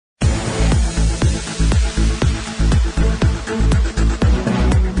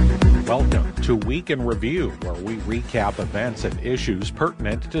to Week in Review, where we recap events and issues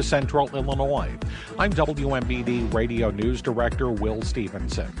pertinent to Central Illinois. I'm WMBD Radio News Director Will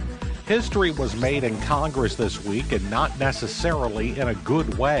Stevenson. History was made in Congress this week, and not necessarily in a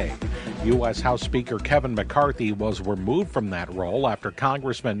good way. U.S. House Speaker Kevin McCarthy was removed from that role after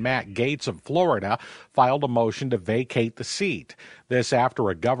Congressman Matt Gaetz of Florida filed a motion to vacate the seat. This after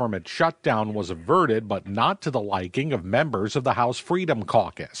a government shutdown was averted, but not to the liking of members of the House Freedom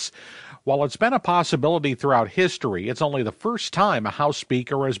Caucus. While it's been a possibility throughout history, it's only the first time a House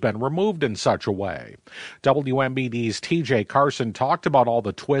Speaker has been removed in such a way. WMBD's TJ Carson talked about all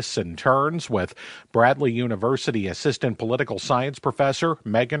the twists and turns with Bradley University Assistant Political Science Professor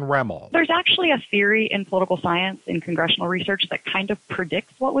Megan Remmel. There's actually a theory in political science and congressional research that kind of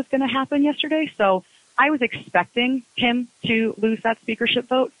predicts what was going to happen yesterday. So I was expecting him to lose that speakership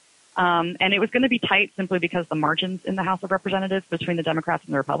vote. And it was going to be tight simply because the margins in the House of Representatives between the Democrats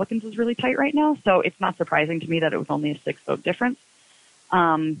and the Republicans is really tight right now. So it's not surprising to me that it was only a 6-vote difference.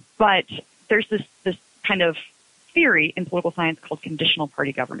 But there's this kind of theory in political science called conditional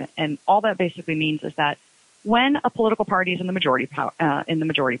party government. And all that basically means is that when a political party is in the majority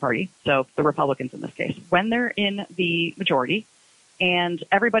party, so the Republicans in this case, when they're in the majority and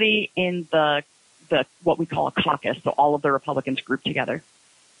everybody in the what we call a caucus, so all of the Republicans grouped together,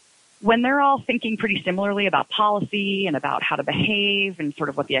 when they're all thinking pretty similarly about policy and about how to behave and sort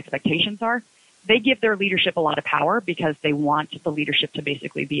of what the expectations are, they give their leadership a lot of power because they want the leadership to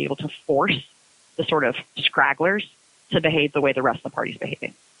basically be able to force the sort of scragglers to behave the way the rest of the party is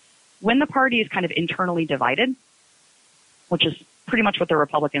behaving. When the party is kind of internally divided, which is pretty much what the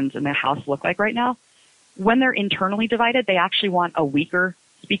Republicans in the House look like right now, when they're internally divided, they actually want a weaker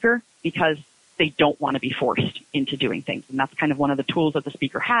speaker because they don't want to be forced into doing things. And that's kind of one of the tools that the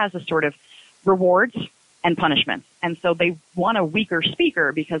speaker has is sort of rewards and punishments. And so they want a weaker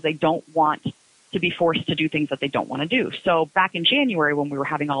speaker because they don't want to be forced to do things that they don't want to do. So back in January, when we were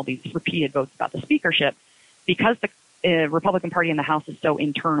having all these repeated votes about the speakership, because the Republican Party in the House is so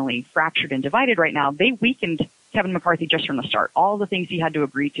internally fractured and divided right now, they weakened Kevin McCarthy just from the start. All the things he had to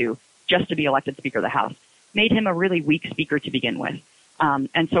agree to just to be elected Speaker of the House made him a really weak speaker to begin with.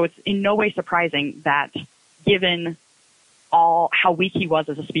 And so it's in no way surprising that given how weak he was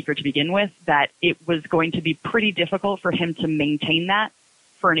as a speaker to begin with, that it was going to be pretty difficult for him to maintain that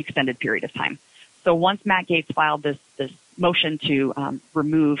for an extended period of time. So once Matt Gaetz filed this motion to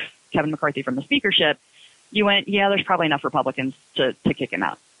remove Kevin McCarthy from the speakership, you went, yeah, there's probably enough Republicans to kick him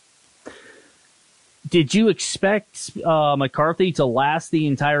out. Did you expect McCarthy to last the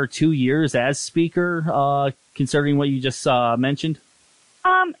entire 2 years as speaker, considering what you just mentioned?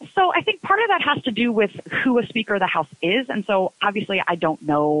 So I think part of that has to do with who a Speaker of the House is. And so obviously I don't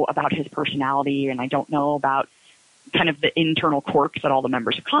know about his personality and I don't know about kind of the internal quirks that all the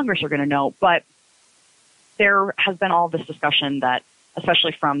members of Congress are going to know. But there has been all this discussion that,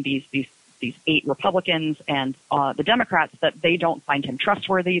 especially from these 8 Republicans and the Democrats, that they don't find him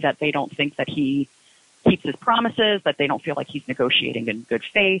trustworthy, that they don't think that he keeps his promises, that they don't feel like he's negotiating in good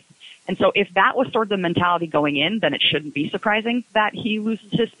faith. And so if that was sort of the mentality going in, then it shouldn't be surprising that he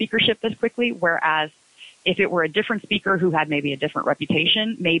loses his speakership this quickly. Whereas if it were a different speaker who had maybe a different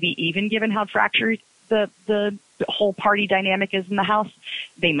reputation, maybe even given how fractured the whole party dynamic is in the House,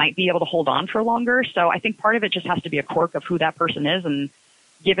 they might be able to hold on for longer. So I think part of it just has to be a quirk of who that person is. And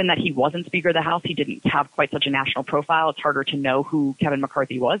given that he wasn't Speaker of the House, he didn't have quite such a national profile. It's harder to know who Kevin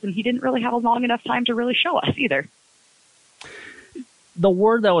McCarthy was, and he didn't really have a long enough time to really show us either. The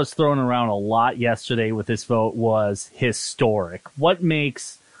word that was thrown around a lot yesterday with this vote was historic. What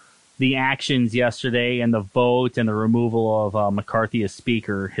makes the actions yesterday and the vote and the removal of McCarthy as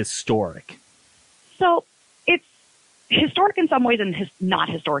Speaker historic? So it's historic in some ways and not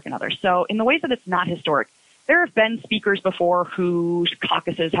historic in others. So in the ways that it's not historic, there have been speakers before whose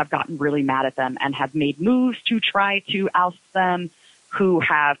caucuses have gotten really mad at them and have made moves to try to oust them, who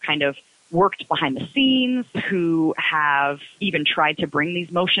have kind of worked behind the scenes, who have even tried to bring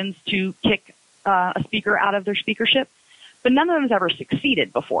these motions to kick a speaker out of their speakership. But none of them has ever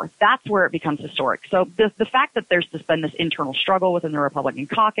succeeded before. That's where it becomes historic. So the fact that there's been this internal struggle within the Republican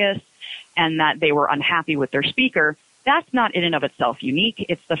caucus and that they were unhappy with their speaker, that's not in and of itself unique.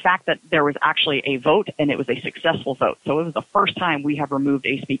 It's the fact that there was actually a vote and it was a successful vote. So it was the first time we have removed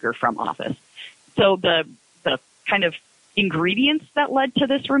a speaker from office. So the kind of ingredients that led to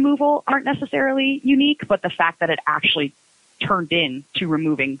this removal aren't necessarily unique, but the fact that it actually turned into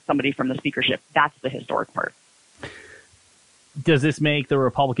removing somebody from the speakership, that's the historic part. Does this make the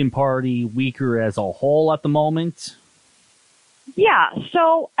Republican Party weaker as a whole at the moment? Yeah,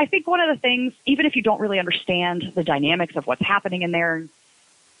 so I think one of the things, even if you don't really understand the dynamics of what's happening in there,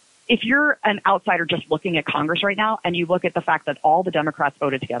 if you're an outsider just looking at Congress right now and you look at the fact that all the Democrats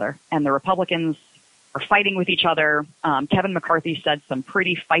voted together and the Republicans are fighting with each other, Kevin McCarthy said some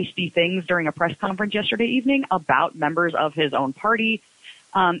pretty feisty things during a press conference yesterday evening about members of his own party.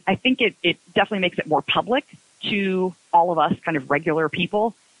 I think it definitely makes it more public to all of us kind of regular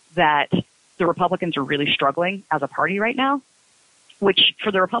people that the Republicans are really struggling as a party right now, which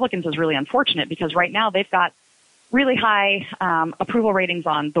for the Republicans is really unfortunate because right now they've got really high approval ratings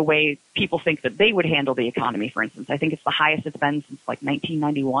on the way people think that they would handle the economy, for instance. I think it's the highest it's been since like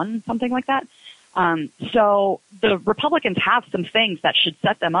 1991, something like that. So the Republicans have some things that should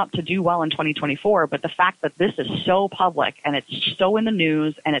set them up to do well in 2024, but the fact that this is so public and it's so in the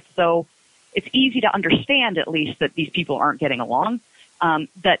news and it's easy to understand at least that these people aren't getting along,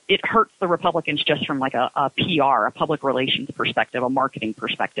 that it hurts the Republicans just from like a PR, a public relations perspective, a marketing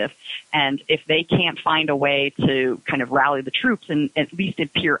perspective. And if they can't find a way to kind of rally the troops and at least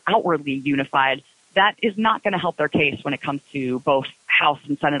appear outwardly unified, that is not going to help their case when it comes to both House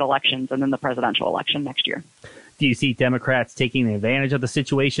and Senate elections and then the presidential election next year. Do you see Democrats taking advantage of the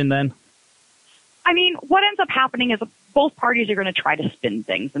situation then? I mean, what ends up happening is both parties are going to try to spin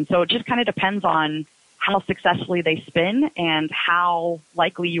things. And so it just kind of depends on how successfully they spin and how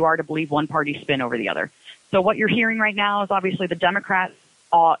likely you are to believe one party spin over the other. So what you're hearing right now is obviously the Democrats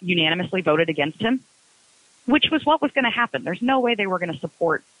unanimously voted against him, which was what was going to happen. There's no way they were going to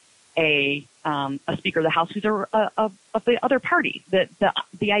support a Speaker of the House who's of the other party.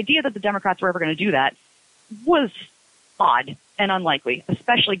 The idea that the Democrats were ever going to do that was odd and unlikely,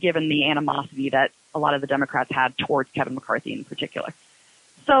 especially given the animosity that a lot of the Democrats had towards Kevin McCarthy in particular.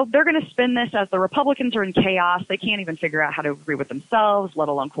 So they're going to spin this as the Republicans are in chaos. They can't even figure out how to agree with themselves, let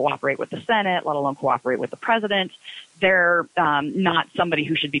alone cooperate with the Senate, let alone cooperate with the president. They're not somebody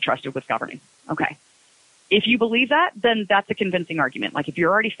who should be trusted with governing. Okay. If you believe that, then that's a convincing argument. Like if you're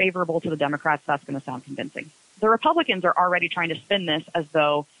already favorable to the Democrats, that's going to sound convincing. The Republicans are already trying to spin this as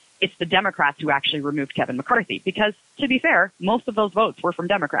though it's the Democrats who actually removed Kevin McCarthy. Because to be fair, most of those votes were from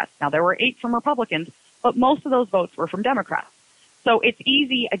Democrats. Now there were 8 from Republicans, but most of those votes were from Democrats. So it's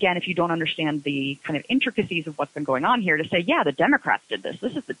easy, again, if you don't understand the kind of intricacies of what's been going on here, to say, yeah, the Democrats did this.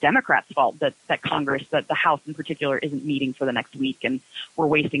 This is the Democrats' fault that Congress, that the House in particular, isn't meeting for the next week, and we're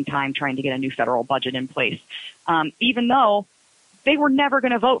wasting time trying to get a new federal budget in place, even though they were never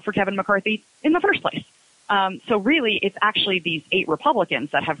going to vote for Kevin McCarthy in the first place. So really, it's actually these 8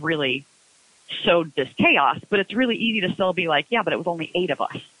 Republicans that have really sowed this chaos, but it's really easy to still be like, yeah, but it was only 8 of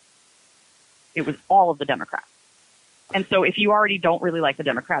us. It was all of the Democrats. And so if you already don't really like the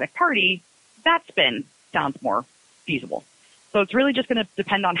Democratic Party, that spin sounds more feasible. So it's really just going to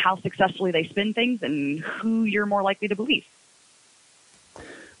depend on how successfully they spin things and who you're more likely to believe.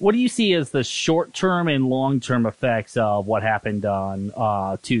 What do you see as the short-term and long-term effects of what happened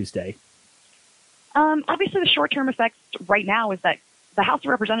on Tuesday? Obviously, the short-term effects right now is that the House of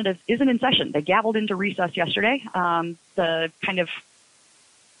Representatives isn't in session. They gavelled into recess yesterday. The kind of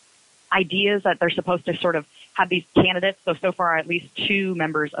ideas that they're supposed to sort of have these candidates. So far, at least 2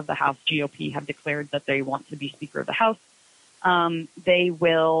 members of the House GOP have declared that they want to be Speaker of the House. They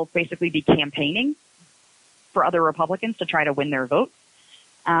will basically be campaigning for other Republicans to try to win their votes.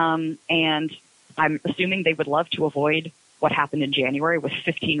 And I'm assuming they would love to avoid what happened in January with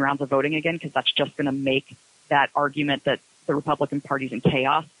 15 rounds of voting again, because that's just going to make that argument that the Republican Party's in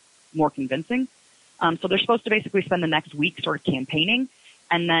chaos more convincing. So they're supposed to basically spend the next week sort of campaigning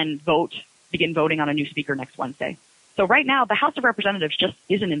and then begin voting on a new speaker next Wednesday. So right now, the House of Representatives just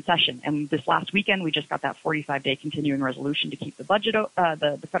isn't in session. And this last weekend, we just got that 45-day continuing resolution to keep the budget,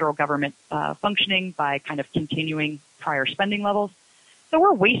 the federal government functioning by kind of continuing prior spending levels. So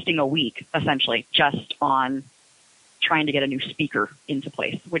we're wasting a week, essentially, just on trying to get a new speaker into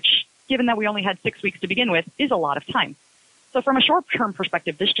place, which, given that we only had 6 weeks to begin with, is a lot of time. So from a short-term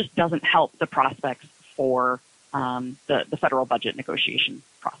perspective, this just doesn't help the prospects for the federal budget negotiation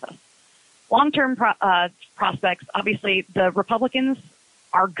process. Long-term prospects, obviously, the Republicans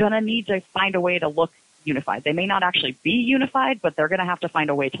are going to need to find a way to look unified. They may not actually be unified, but they're going to have to find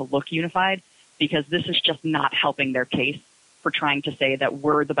a way to look unified, because this is just not helping their case for trying to say that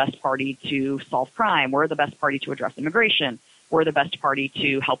we're the best party to solve crime, we're the best party to address immigration, we're the best party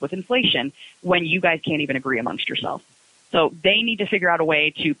to help with inflation, when you guys can't even agree amongst yourselves. So they need to figure out a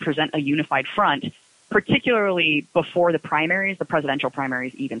way to present a unified front, particularly before the primaries, the presidential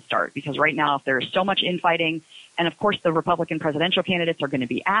primaries even start. Because right now, if there's so much infighting, and of course the Republican presidential candidates are going to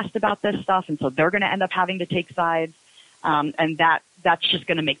be asked about this stuff, and so they're going to end up having to take sides, and that's just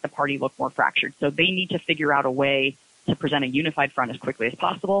going to make the party look more fractured. So they need to figure out a way to present a unified front as quickly as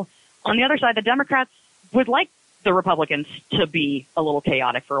possible. On the other side, the Democrats would like the Republicans to be a little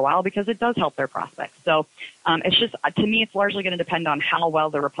chaotic for a while because it does help their prospects. So it's just, to me, it's largely going to depend on how well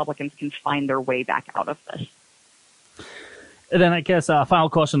the Republicans can find their way back out of this. And then I guess final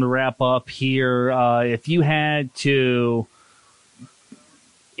question to wrap up here. If you had to,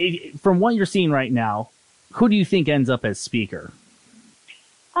 from what you're seeing right now, who do you think ends up as Speaker?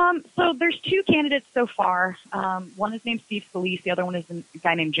 So there's two candidates so far. One is named Steve Scalise. The other one is a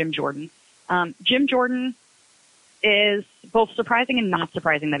guy named Jim Jordan. Jim Jordan is both surprising and not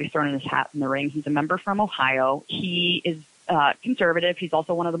surprising that he's thrown in his hat in the ring. He's a member from Ohio. He is conservative. He's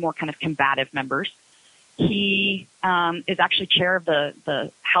also one of the more kind of combative members. He is actually chair of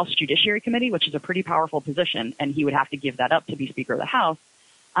the House Judiciary Committee, which is a pretty powerful position, and he would have to give that up to be Speaker of the House.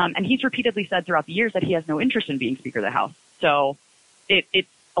 And he's repeatedly said throughout the years that he has no interest in being Speaker of the House. So it's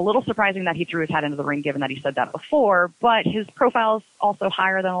a little surprising that he threw his hat into the ring, given that he said that before, but his profile is also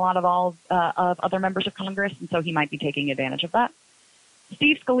higher than a lot of other members of Congress, and so he might be taking advantage of that.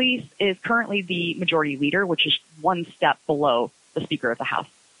 Steve Scalise is currently the majority leader, which is one step below the Speaker of the House.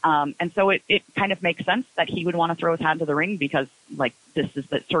 And so it kind of makes sense that he would want to throw his hat into the ring because, like, this is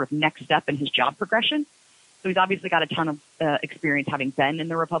the sort of next step in his job progression. So he's obviously got a ton of experience having been in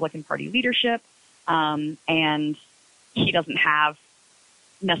the Republican Party leadership, and he doesn't have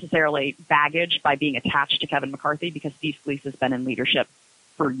necessarily baggage by being attached to Kevin McCarthy because Steve Scalise has been in leadership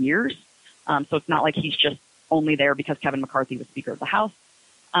for years. So it's not like he's just only there because Kevin McCarthy was Speaker of the House.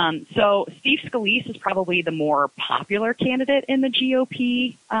 So Steve Scalise is probably the more popular candidate in the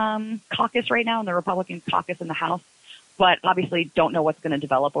GOP caucus right now, in the Republican caucus in the House. But obviously don't know what's going to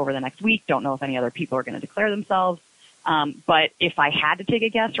develop over the next week. Don't know if any other people are going to declare themselves. But if I had to take a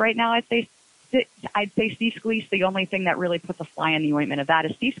guess right now, I'd say Steve Scalise. The only thing that really puts a fly in the ointment of that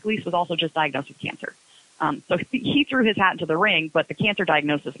is Steve Scalise was also just diagnosed with cancer. So he threw his hat into the ring, but the cancer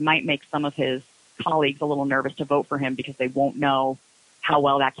diagnosis might make some of his colleagues a little nervous to vote for him because they won't know how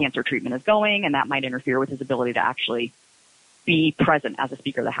well that cancer treatment is going, and that might interfere with his ability to actually be present as a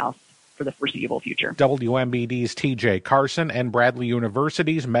Speaker of the House for the foreseeable future. WMBD's TJ Carson and Bradley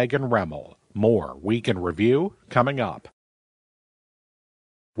University's Megan Remmel. More Week in Review coming up.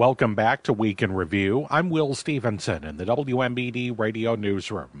 Welcome back to Week in Review. I'm Will Stevenson in the WMBD Radio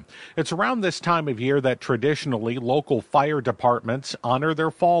Newsroom. It's around this time of year that traditionally local fire departments honor their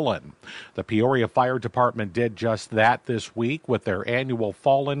fallen. The Peoria Fire Department did just that this week with their annual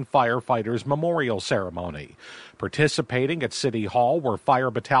Fallen Firefighters Memorial Ceremony. Participating at City Hall were Fire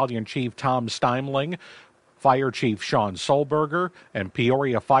Battalion Chief Tom Steimling, Fire Chief Sean Solberger, and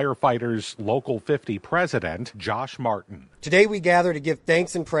Peoria Firefighters Local 50 President Josh Martin. Today we gather to give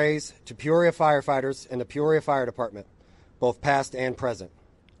thanks and praise to Peoria firefighters and the Peoria Fire Department, both past and present.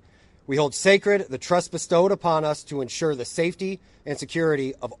 We hold sacred the trust bestowed upon us to ensure the safety and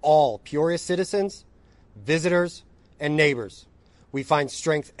security of all Peoria citizens, visitors, and neighbors. We find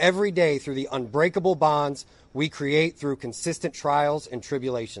strength every day through the unbreakable bonds we create through consistent trials and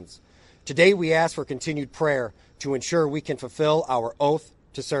tribulations. Today we ask for continued prayer to ensure we can fulfill our oath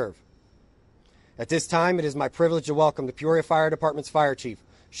to serve. At this time, it is my privilege to welcome the Peoria Fire Department's Fire Chief,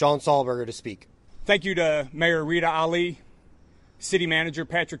 Sean Solberger, to speak. Thank you to Mayor Rita Ali, City Manager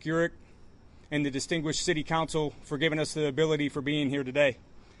Patrick Urich, and the distinguished City Council for giving us the ability for being here today.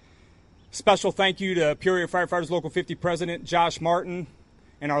 Special thank you to Peoria Firefighters Local 50 President Josh Martin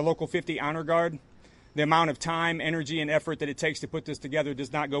and our Local 50 Honor Guard. The amount of time, energy, and effort that it takes to put this together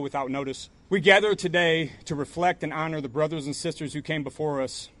does not go without notice. We gather today to reflect and honor the brothers and sisters who came before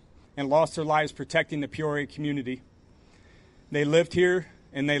us and lost their lives protecting the Peoria community. They lived here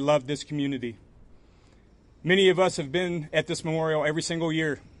and they loved this community. Many of us have been at this memorial every single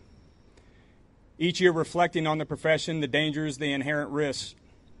year, each year reflecting on the profession, the dangers, the inherent risks,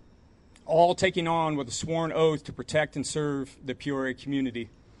 all taking on with a sworn oath to protect and serve the Peoria community.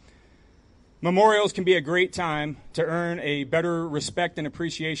 Memorials can be a great time to earn a better respect and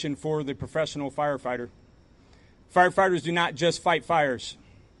appreciation for the professional firefighter. Firefighters do not just fight fires.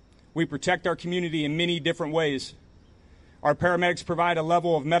 We protect our community in many different ways. Our paramedics provide a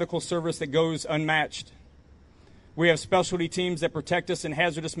level of medical service that goes unmatched. We have specialty teams that protect us in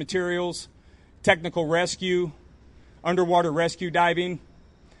hazardous materials, technical rescue, underwater rescue diving,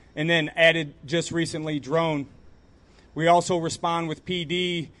 and then added just recently, drone. We also respond with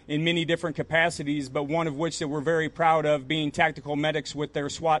PD in many different capacities, but one of which that we're very proud of being tactical medics with their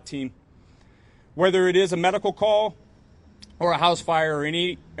SWAT team. Whether it is a medical call or a house fire or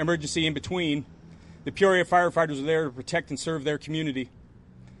any emergency in between, the Peoria firefighters are there to protect and serve their community.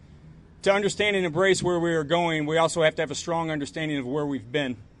 To understand and embrace where we are going, we also have to have a strong understanding of where we've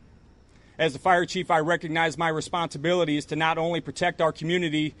been. As the fire chief, I recognize my responsibility is to not only protect our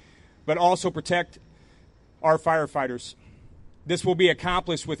community, but also protect our firefighters. This will be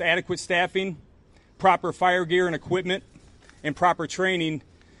accomplished with adequate staffing, proper fire gear and equipment, and proper training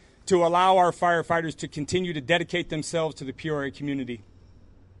to allow our firefighters to continue to dedicate themselves to the Peoria community.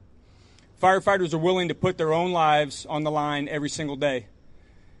 Firefighters are willing to put their own lives on the line every single day.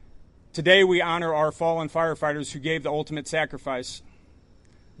 Today, we honor our fallen firefighters who gave the ultimate sacrifice.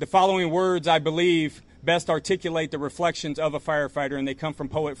 The following words, I believe, best articulate the reflections of a firefighter, and they come from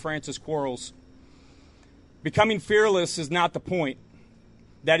poet Francis Quarles. Becoming fearless is not the point.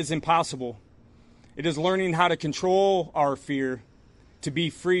 That is impossible. It is learning how to control our fear, to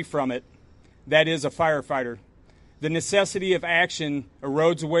be free from it. That is a firefighter. The necessity of action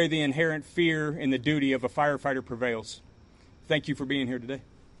erodes away the inherent fear, and the duty of a firefighter prevails. Thank you for being here today.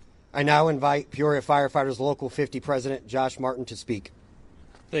 I now invite Peoria Firefighters Local 50 President Josh Martin to speak.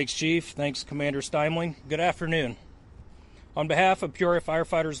 Thanks, Chief. Thanks, Commander Steimling. Good afternoon. On behalf of Peoria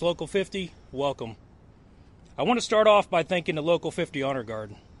Firefighters Local 50, welcome. I want to start off by thanking the Local 50 Honor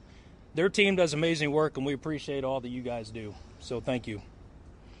Guard. Their team does amazing work, and we appreciate all that you guys do, so thank you.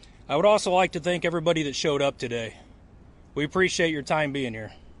 I would also like to thank everybody that showed up today. We appreciate your time being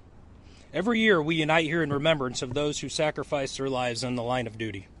here. Every year, we unite here in remembrance of those who sacrificed their lives in the line of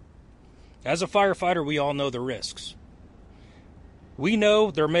duty. As a firefighter, we all know the risks. We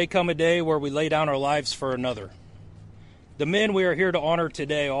know there may come a day where we lay down our lives for another. The men we are here to honor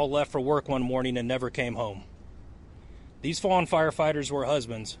today all left for work one morning and never came home. These fallen firefighters were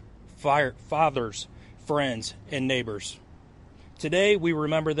husbands, fathers, friends, and neighbors. Today, we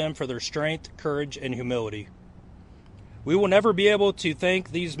remember them for their strength, courage, and humility. We will never be able to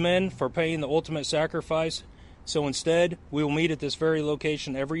thank these men for paying the ultimate sacrifice, so instead, we will meet at this very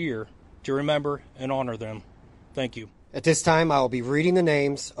location every year to remember and honor them. Thank you. At this time, I will be reading the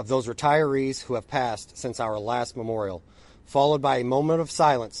names of those retirees who have passed since our last memorial, followed by a moment of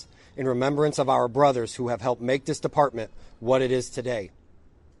silence in remembrance of our brothers who have helped make this department what it is today.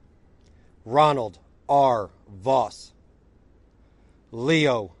 Ronald R. Voss.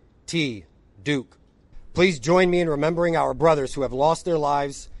 Leo T. Duke. Please join me in remembering our brothers who have lost their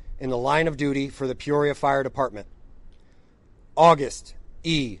lives in the line of duty for the Peoria Fire Department. August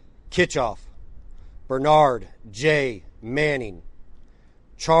E. Kitchoff. Bernard J. Manning.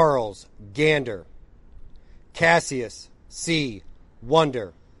 Charles Gander. Cassius C.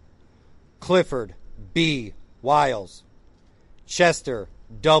 Wonder. Clifford B. Wiles. Chester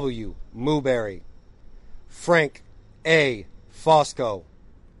W. Mewberry. Frank A. Fosco.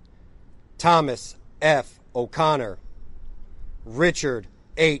 Thomas F. O'Connor. Richard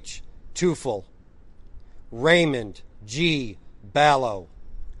H. Tufel. Raymond G. Ballo.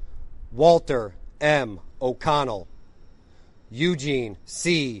 Walter M. O'Connell. Eugene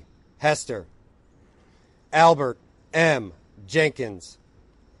C. Hester. Albert M. Jenkins.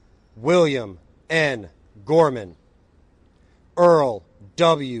 William N. Gorman. Earl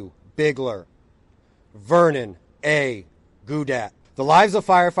W. Bigler. Vernon A. Goudat. The lives of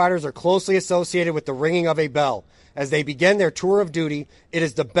firefighters are closely associated with the ringing of a bell. As they begin their tour of duty, it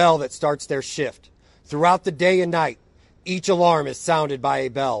is the bell that starts their shift. Throughout the day and night, each alarm is sounded by a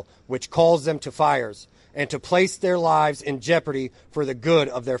bell, which calls them to fires, and to place their lives in jeopardy for the good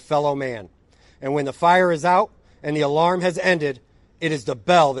of their fellow man. And when the fire is out and the alarm has ended, it is the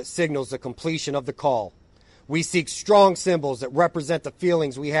bell that signals the completion of the call. We seek strong symbols that represent the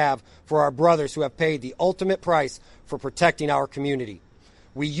feelings we have for our brothers who have paid the ultimate price for protecting our community.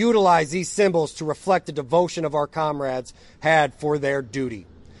 We utilize these symbols to reflect the devotion of our comrades had for their duty.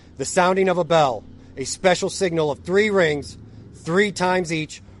 The sounding of a bell, a special signal of 3 rings, 3 times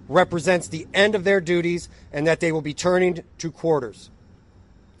each, represents the end of their duties and that they will be turning to quarters.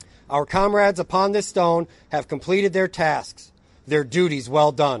 Our comrades upon this stone have completed their tasks, their duties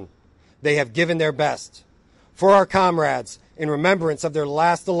well done. They have given their best. For our comrades, in remembrance of their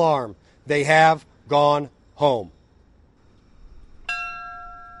last alarm, they have gone home.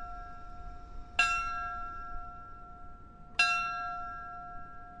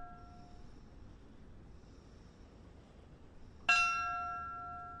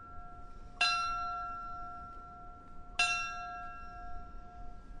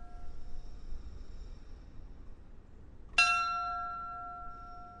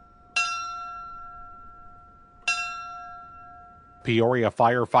 Peoria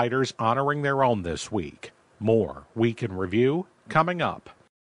firefighters honoring their own this week. More Week in Review coming up.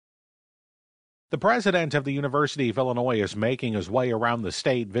 The president of the University of Illinois is making his way around the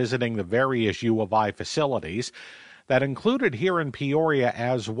state visiting the various U of I facilities. That included here in Peoria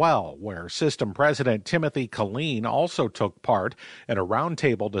as well, where System President Timothy Killeen also took part in a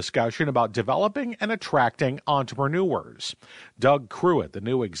roundtable discussion about developing and attracting entrepreneurs. Doug Cruitt, the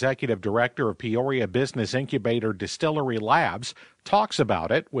new executive director of Peoria Business Incubator Distillery Labs, talks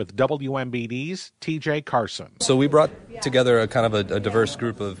about it with WMBD's TJ Carson. So we brought together a kind of a diverse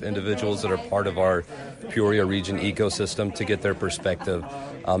group of individuals that are part of our Peoria region ecosystem to get their perspective,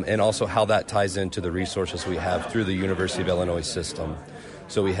 and also how that ties into the resources we have through the University of Illinois system.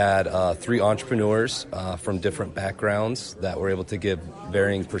 So we had 3 entrepreneurs from different backgrounds that were able to give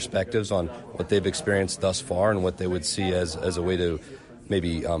varying perspectives on what they've experienced thus far and what they would see as a way to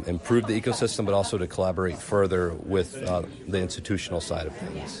maybe improve the ecosystem, but also to collaborate further with the institutional side of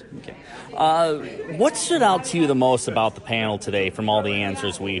things. Okay. What stood out to you the most about the panel today from all the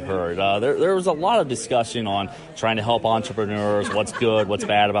answers we heard? There was a lot of discussion on trying to help entrepreneurs, what's good, what's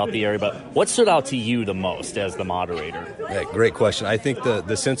bad about the area, but what stood out to you the most as the moderator? Yeah, great question. I think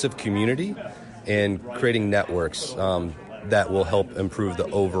the sense of community and creating networks that will help improve the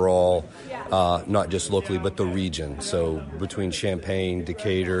overall, not just locally, but the region. So between Champaign,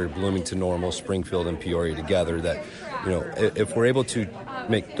 Decatur, Bloomington Normal, Springfield, and Peoria together, that, if we're able to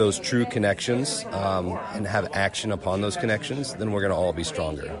make those true connections and have action upon those connections, then we're going to all be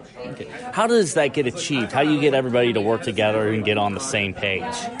stronger. Okay. How does that get achieved? How do you get everybody to work together and get on the same page?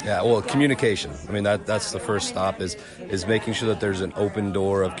 Yeah, well, communication. I mean, that's the first stop is making sure that there's an open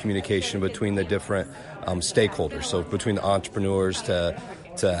door of communication between the different stakeholders. So between the entrepreneurs to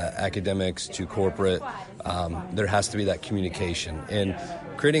academics to corporate, there has to be that communication and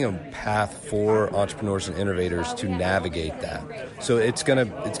creating a path for entrepreneurs and innovators to navigate that. So it's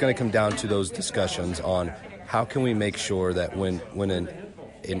gonna come down to those discussions on how can we make sure that when an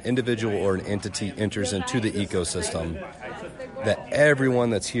individual or an entity enters into the ecosystem, that everyone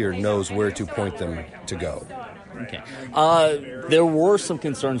that's here knows where to point them to go. Okay. There were some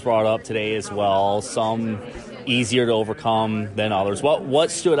concerns brought up today as well, some easier to overcome than others. What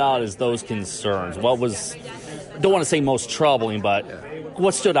stood out as those concerns? What was, don't want to say most troubling, but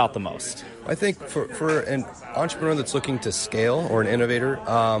what stood out the most? I think for an entrepreneur that's looking to scale or an innovator,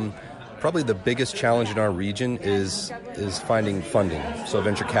 probably the biggest challenge in our region is finding funding. So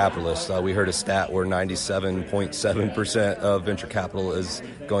venture capitalists, we heard a stat where 97.7% of venture capital is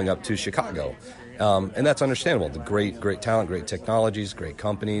going up to Chicago. And that's understandable. The great talent, great technologies, great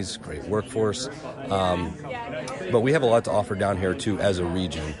companies, great workforce. But we have a lot to offer down here, too, as a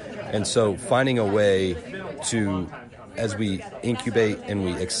region. And so finding a way to, as we incubate and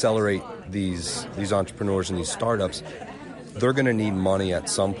we accelerate these entrepreneurs and these startups, they're going to need money at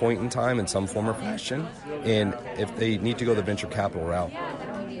some point in time in some form or fashion. And if they need to go the venture capital route,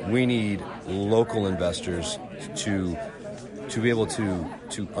 we need local investors to be able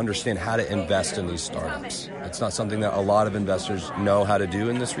to understand how to invest in these startups. It's not something that a lot of investors know how to do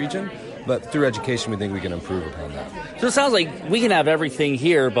in this region, but through education we think we can improve upon that. So it sounds like we can have everything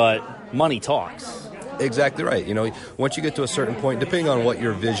here, but money talks. Exactly right. Once you get to a certain point, depending on what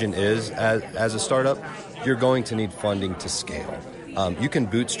your vision is as a startup, you're going to need funding to scale. You can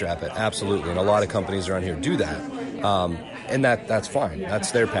bootstrap it, absolutely, and a lot of companies around here do that. And that's fine.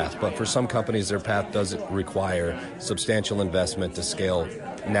 That's their path. But for some companies, their path doesn't require substantial investment to scale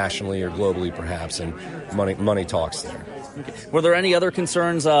nationally or globally, perhaps, and money talks there. Okay. Were there any other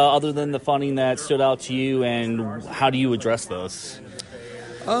concerns other than the funding that stood out to you, and how do you address those?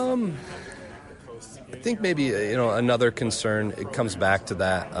 I think maybe another concern, it comes back to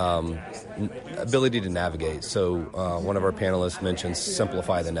that ability to navigate. So one of our panelists mentioned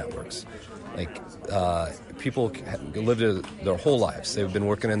simplify the networks. People lived their whole lives. They've been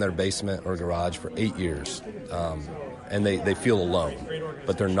working in their basement or garage for 8 years, and they feel alone,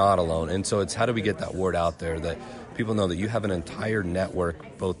 but they're not alone. And so it's how do we get that word out there that people know that you have an entire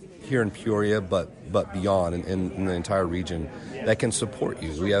network, both here in Peoria, but beyond in the entire region, that can support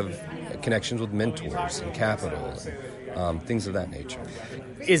you. We have connections with mentors and capital and things of that nature.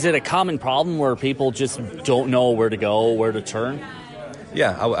 Is it a common problem where people just don't know where to go, where to turn?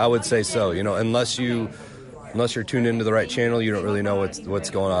 Yeah, I would say so. Unless you're tuned into the right channel, you don't really know what's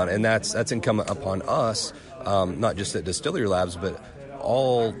going on, and that's incumbent upon us, not just at Distillery Labs, but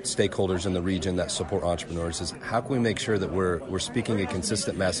all stakeholders in the region that support entrepreneurs. Is how can we make sure that we're speaking a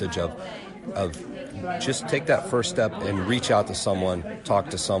consistent message of just take that first step and reach out to someone,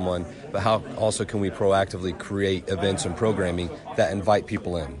 talk to someone, but how also can we proactively create events and programming that invite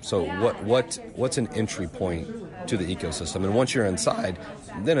people in? So what's an entry point to the ecosystem? And once you're inside,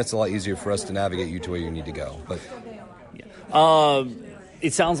 then it's a lot easier for us to navigate you to where you need to go. But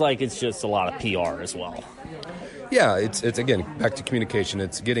it sounds like it's just a lot of PR as well. Yeah, it's again back to communication.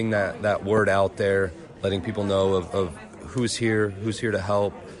 It's getting that word out there, letting people know of who's here to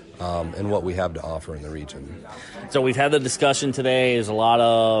help, and what we have to offer in the region. So we've had the discussion today. There's a lot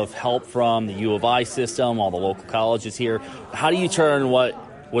of help from the U of I system, all the local colleges here. How do you turn what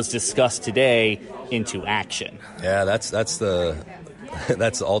was discussed today into action? Yeah, that's the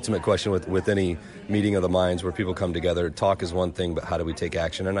ultimate question with any meeting of the minds where people come together. Talk is one thing, but how do we take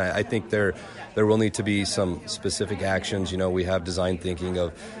action? And I think there will need to be some specific actions. We have design thinking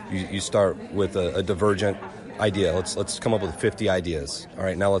of you start with a divergent idea. Let's come up with 50 ideas. All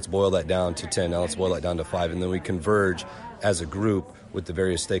right, now let's boil that down to 10. Now let's boil that down to 5. And then we converge as a group with the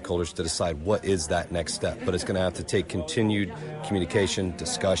various stakeholders to decide what is that next step. But it's going to have to take continued communication,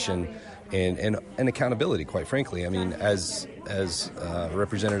 discussion, and accountability, quite frankly. I mean, as a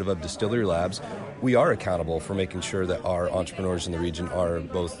representative of Distillery Labs, we are accountable for making sure that our entrepreneurs in the region are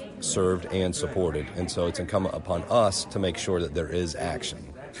both served and supported. And so it's incumbent upon us to make sure that there is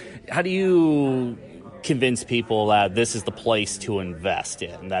action. How do you convince people that this is the place to invest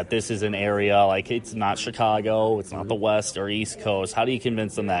in, that this is an area, like it's not Chicago, it's not the West or East Coast? How do you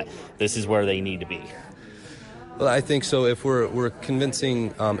convince them that this is where they need to be? Well, I think so. If we're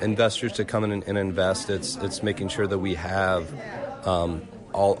convincing investors to come in and invest, it's making sure that we have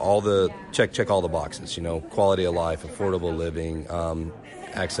all the check all the boxes. Quality of life, affordable living,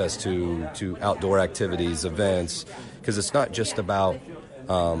 access to outdoor activities, events. Because it's not just about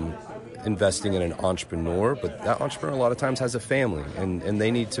investing in an entrepreneur, but that entrepreneur a lot of times has a family, and they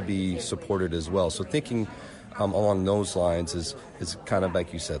need to be supported as well. So thinking along those lines is kind of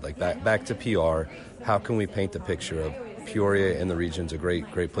like you said, like back to PR. How can we paint the picture of Peoria and the region's a great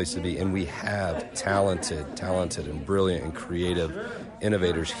place to be? And we have talented and brilliant and creative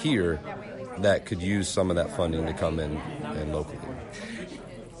innovators here that could use some of that funding to come in and locally.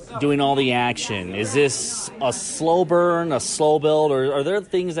 Doing all the action, is this a slow burn, a slow build, or are there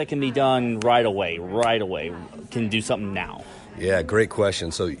things that can be done right away, can do something now? Yeah, great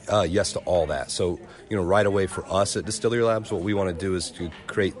question. So yes to all that. So, right away for us at Distillery Labs, what we want to do is to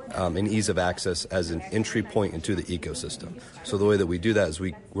create an ease of access as an entry point into the ecosystem. So the way that we do that is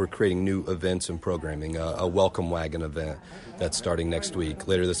we're creating new events and programming, a welcome wagon event that's starting next week.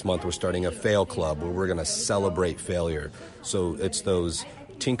 Later this month, we're starting a fail club where we're going to celebrate failure. So it's those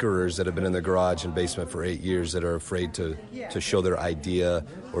tinkerers that have been in the garage and basement for 8 years that are afraid to show their idea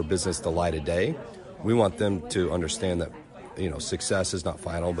or business the light of day. We want them to understand that success is not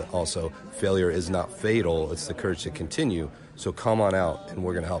final, but also failure is not fatal. It's the courage to continue. So come on out and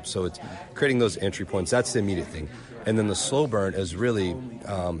we're going to help. So it's creating those entry points. That's the immediate thing. And then the slow burn is really,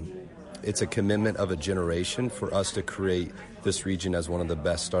 it's a commitment of a generation for us to create this region as one of the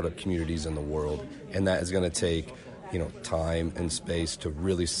best startup communities in the world. And that is going to take time and space to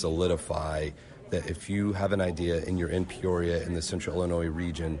really solidify that if you have an idea and you're in Peoria in the Central Illinois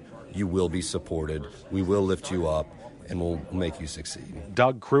region, you will be supported. We will lift you up and we'll make you succeed.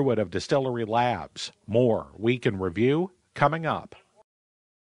 Doug Cruitt of Distillery Labs. More Week in Review coming up.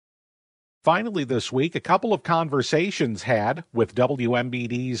 Finally this week, a couple of conversations had with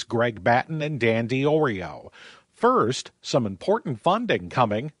WMBD's Greg Batten and Dan Diorio. First, some important funding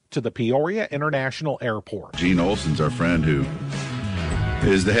coming to the Peoria International Airport. Gene Olson's our friend who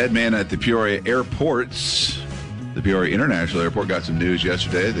is the head man at the Peoria Airports. The Peoria International Airport got some news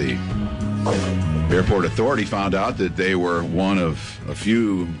yesterday. The Airport Authority found out that they were one of a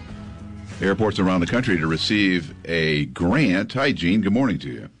few airports around the country to receive a grant. Hi, Gene. Good morning to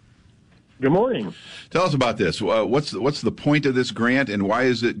you. Good morning. Tell us about this. What's the point of this grant, and why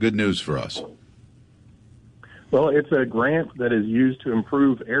is it good news for us? Well, it's a grant that is used to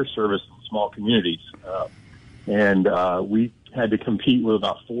improve air service in small communities. And we had to compete with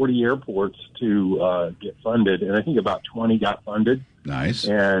about 40 airports to get funded, and I think about 20 got funded. Nice.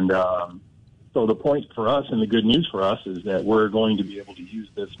 And so the point for us and the good news for us is that we're going to be able to use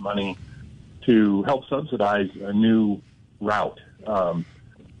this money to help subsidize a new route.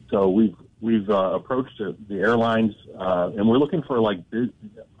 So we've approached the airlines, and we're looking for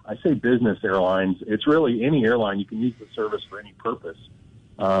I say business airlines. It's really any airline. You can use the service for any purpose.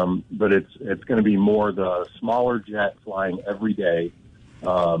 But it's going to be more the smaller jet flying every day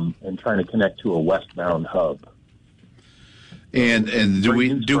and trying to connect to a westbound hub. And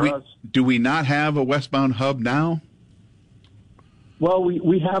do we not have a westbound hub now? Well,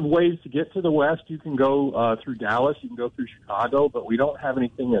 we have ways to get to the west. You can go through Dallas, you can go through Chicago, but we don't have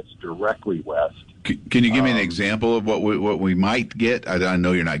anything that's directly west. Can you give me an example of what we might get? I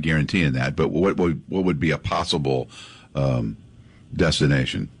know you're not guaranteeing that, but what would be a possible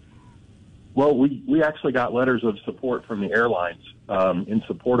destination? Well, we actually got letters of support from the airlines in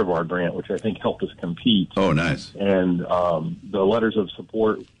support of our grant, which I think helped us compete. Oh, nice. And the letters of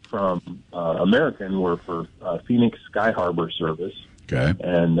support from American were for Phoenix Sky Harbor service. Okay.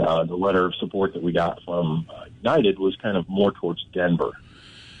 And the letter of support that we got from United was kind of more towards Denver.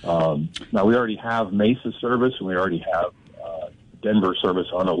 Now, we already have Mesa service, and we already have Denver service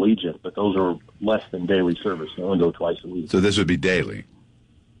on Allegiant, but those are less than daily service. They only go twice a week. So this would be daily.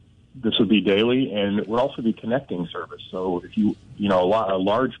 This would be daily, and it would also be connecting service. So if a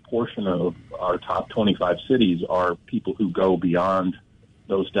large portion of our top 25 cities are people who go beyond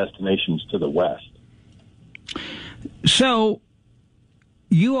those destinations to the west. So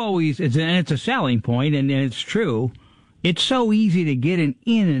you always, and it's a selling point, and it's true, it's so easy to get in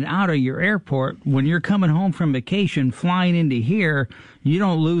and out of your airport. When you're coming home from vacation, flying into here, you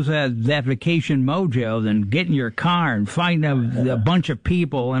don't lose that vacation mojo, then get in your car and find a bunch of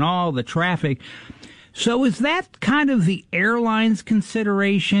people and all the traffic. So is that kind of the airline's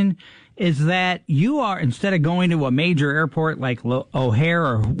consideration? Is that you are, instead of going to a major airport like O'Hare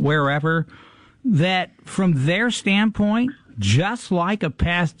or wherever, that from their standpoint, just like a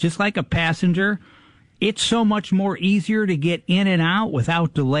passenger, it's so much more easier to get in and out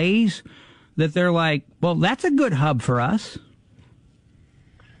without delays that they're like, well, that's a good hub for us.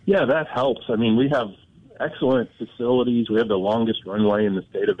 Yeah, that helps. I mean, we have excellent facilities. We have the longest runway in the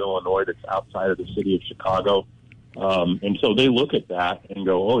state of Illinois that's outside of the city of Chicago. And so they look at that and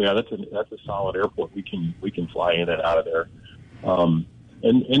go, oh, yeah, that's a solid airport. We can fly in and out of there.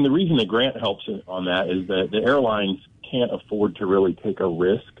 And the reason the grant helps on that is that the airlines can't afford to really take a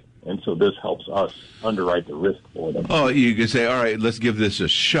risk. And so this helps us underwrite the risk for them. Oh, you can say, all right, let's give this a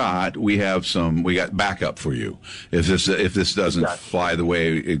shot. We got backup for you. If this doesn't fly the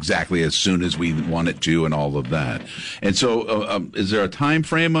way exactly as soon as we want it to and all of that. And so is there a time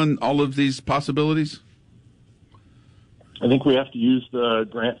frame on all of these possibilities? I think we have to use the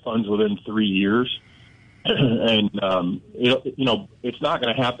grant funds within 3 years. And, it's not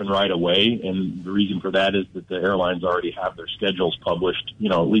going to happen right away. And the reason for that is that the airlines already have their schedules published,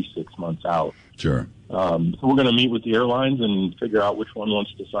 at least 6 months out. Sure. So we're going to meet with the airlines and figure out which one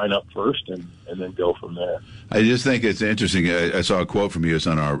wants to sign up first and then go from there. I just think it's interesting. I saw a quote from you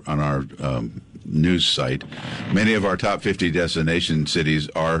on our news site. Many of our top 50 destination cities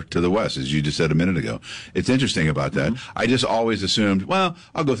are to the west, as you just said a minute ago. It's interesting about that. Mm-hmm. I just always assumed, well,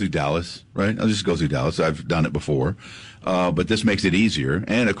 I'll go through Dallas, right? I'll just go through Dallas. I've done it before. But this makes it easier.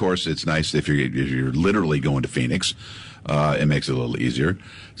 And, of course, it's nice if you're literally going to Phoenix. It makes it a little easier.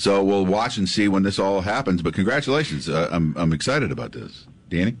 So we'll watch and see when this all happens. But congratulations. I'm excited about this.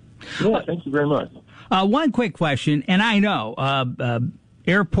 Danny? Yeah, thank you very much. One quick question, and I know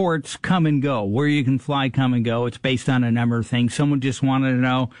airports come and go. Where you can fly, come and go. It's based on a number of things. Someone just wanted to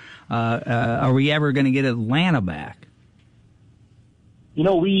know, are we ever going to get Atlanta back? We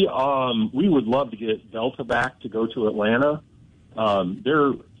would love to get Delta back to go to Atlanta.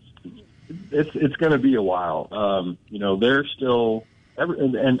 It's going to be a while. They're still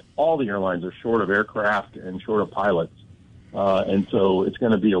and all the airlines are short of aircraft and short of pilots, and so it's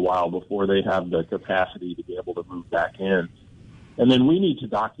going to be a while before they have the capacity to be able to move back in. And then we need to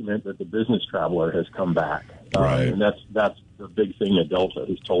document that the business traveler has come back, right. And that's the big thing that Delta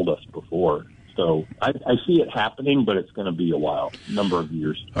has told us before. So I see it happening, but it's going to be a while, number of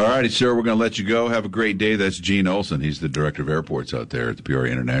years. All righty, sir. We're going to let you go. Have a great day. That's Gene Olson. He's the director of airports out there at the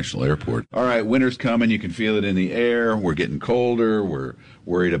Peoria International Airport. All right, winter's coming. You can feel it in the air. We're getting colder. We're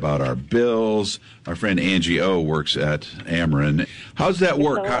worried about our bills. Our friend Angie O works at Ameren. How's that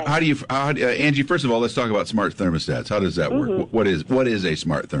work? How do you, Angie? First of all, let's talk about smart thermostats. How does that work? What is a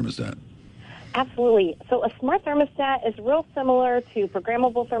smart thermostat? Absolutely. So a smart thermostat is real similar to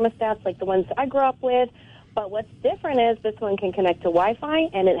programmable thermostats like the ones I grew up with, but what's different is this one can connect to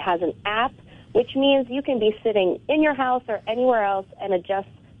Wi-Fi, and it has an app, which means you can be sitting in your house or anywhere else and adjust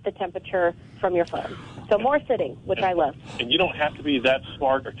the temperature from your phone. So more sitting, which I love. And you don't have to be that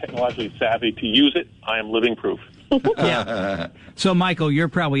smart or technologically savvy to use it. I am living proof. Yeah. So, Michael, you're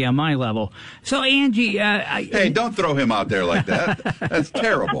probably on my level. So, Angie... hey, don't throw him out there like that. That's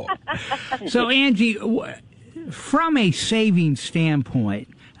terrible. So, Angie, from a saving standpoint,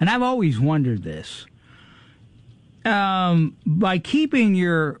 and I've always wondered this, by keeping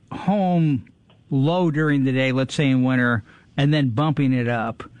your home low during the day, let's say in winter, and then bumping it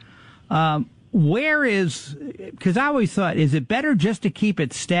up, because I always thought, is it better just to keep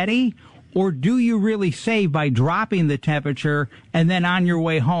it steady, or do you really save by dropping the temperature and then on your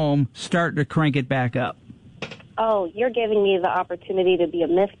way home start to crank it back up? Oh, you're giving me the opportunity to be a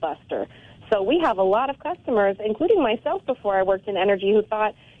mythbuster. So we have a lot of customers, including myself before I worked in energy, who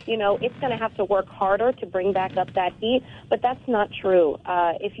thought, it's going to have to work harder to bring back up that heat, but that's not true.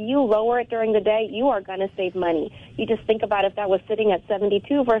 If you lower it during the day, you are going to save money. You just think about if that was sitting at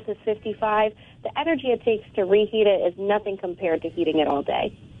 72 versus 55, the energy it takes to reheat it is nothing compared to heating it all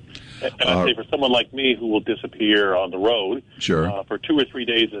day. And I'd say for someone like me who will disappear on the road Sure. For 2 or 3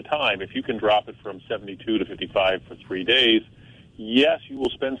 days at a time, if you can drop it from 72 to 55 for 3 days, yes, you will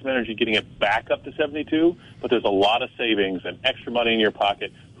spend some energy getting it back up to 72, but there's a lot of savings and extra money in your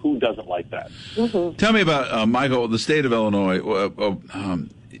pocket. Who doesn't like that? Mm-hmm. Tell me about, Michael, the state of Illinois.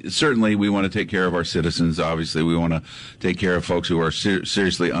 Certainly, we want to take care of our citizens. Obviously, we want to take care of folks who are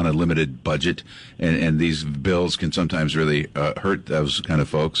seriously on a limited budget, and these bills can sometimes really hurt those kind of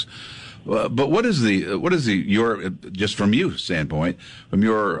folks. But what is your, just from you standpoint, from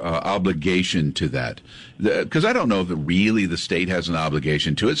your obligation to that? Because I don't know if really the state has an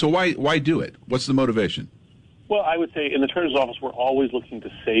obligation to it. So why do it? What's the motivation? Well, I would say in the Treasurer's Office, we're always looking to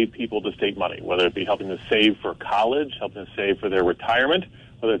save people the state money, whether it be helping to save for college, helping to save for their retirement,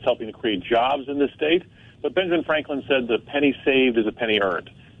 whether it's helping to create jobs in this state. But Benjamin Franklin said the penny saved is a penny earned.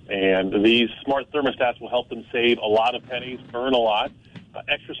 And these smart thermostats will help them save a lot of pennies, earn a lot.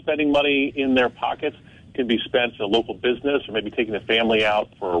 Extra spending money in their pockets can be spent in a local business or maybe taking the family out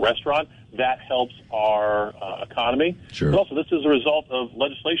for a restaurant. That helps our economy. Sure. But also, this is a result of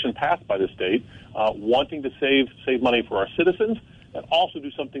legislation passed by the state wanting to save money for our citizens and also do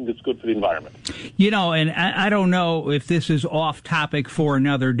something that's good for the environment. And I don't know if this is off topic for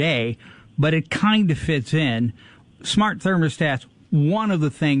another day, but it kind of fits in. Smart thermostats, one of the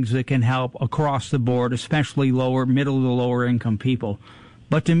things that can help across the board, especially middle to lower income people.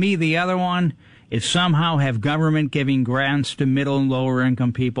 But to me, the other one is somehow have government giving grants to middle and lower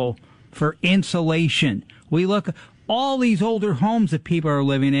income people for insulation. We look at all these older homes that people are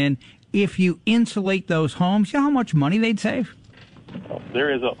living in. If you insulate those homes, you know how much money they'd save?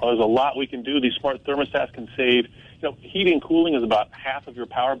 There's a lot we can do. These smart thermostats can save. Heating and cooling is about half of your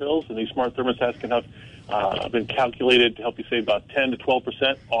power bills, and these smart thermostats can have been calculated to help you save about 10 to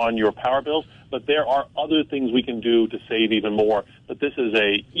 12% on your power bills. But there are other things we can do to save even more. But this is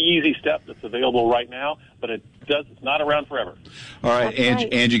a easy step that's available right now, but it's not around forever. All right,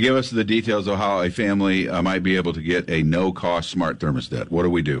 Angie, give us the details of how a family might be able to get a no-cost smart thermostat. What do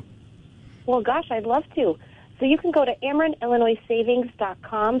we do? Well, gosh, I'd love to. So you can go to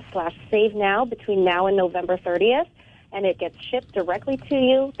AmerenIllinoisSavings.com/save now between now and November 30th, and it gets shipped directly to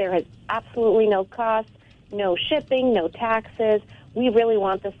you. There is absolutely no cost, no shipping, no taxes. We really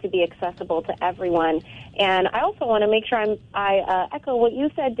want this to be accessible to everyone. And I also want to make sure I echo what you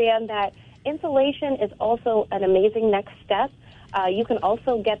said, Dan, that insulation is also an amazing next step. You can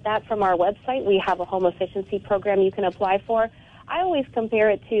also get that from our website. We have a home efficiency program you can apply for. I always compare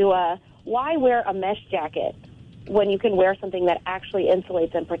it to why wear a mesh jacket when you can wear something that actually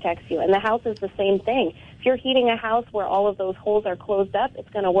insulates and protects you. And the house is the same thing. If you're heating a house where all of those holes are closed up, it's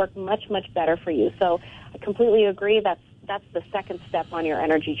going to work much, much better for you. So I completely agree. That's the second step on your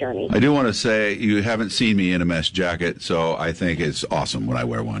energy journey. I do want to say you haven't seen me in a mesh jacket, so I think it's awesome when I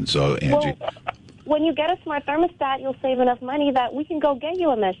wear one. So, Angie. Well, when you get a smart thermostat, you'll save enough money that we can go get you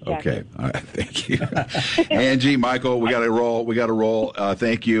a mesh jacket. Okay. All right. Thank you. Angie, Michael, we got to roll.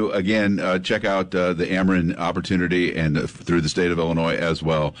 Thank you again. Check out the Ameren opportunity and through the state of Illinois as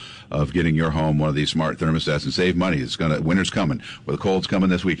well of getting your home one of these smart thermostats and save money. Winter's coming. Well, the cold's coming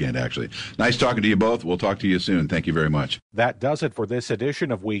this weekend, actually. Nice talking to you both. We'll talk to you soon. Thank you very much. That does it for this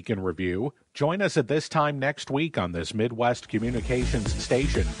edition of Week in Review. Join us at this time next week on this Midwest Communications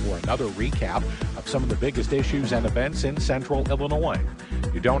station for another recap of some of the biggest issues and events in Central Illinois.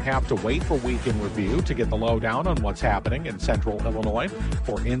 You don't have to wait for Week in Review to get the lowdown on what's happening in Central Illinois.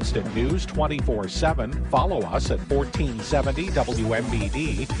 For instant news 24/7, follow us at 1470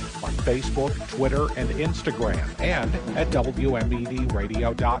 WMBD on Facebook, Twitter, and Instagram, and at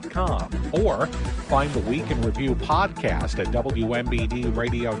WMBDradio.com. Or find the Week in Review podcast at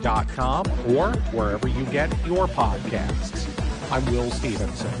WMBDradio.com or wherever you get your podcasts. I'm Will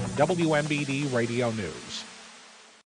Stevenson, WMBD Radio News.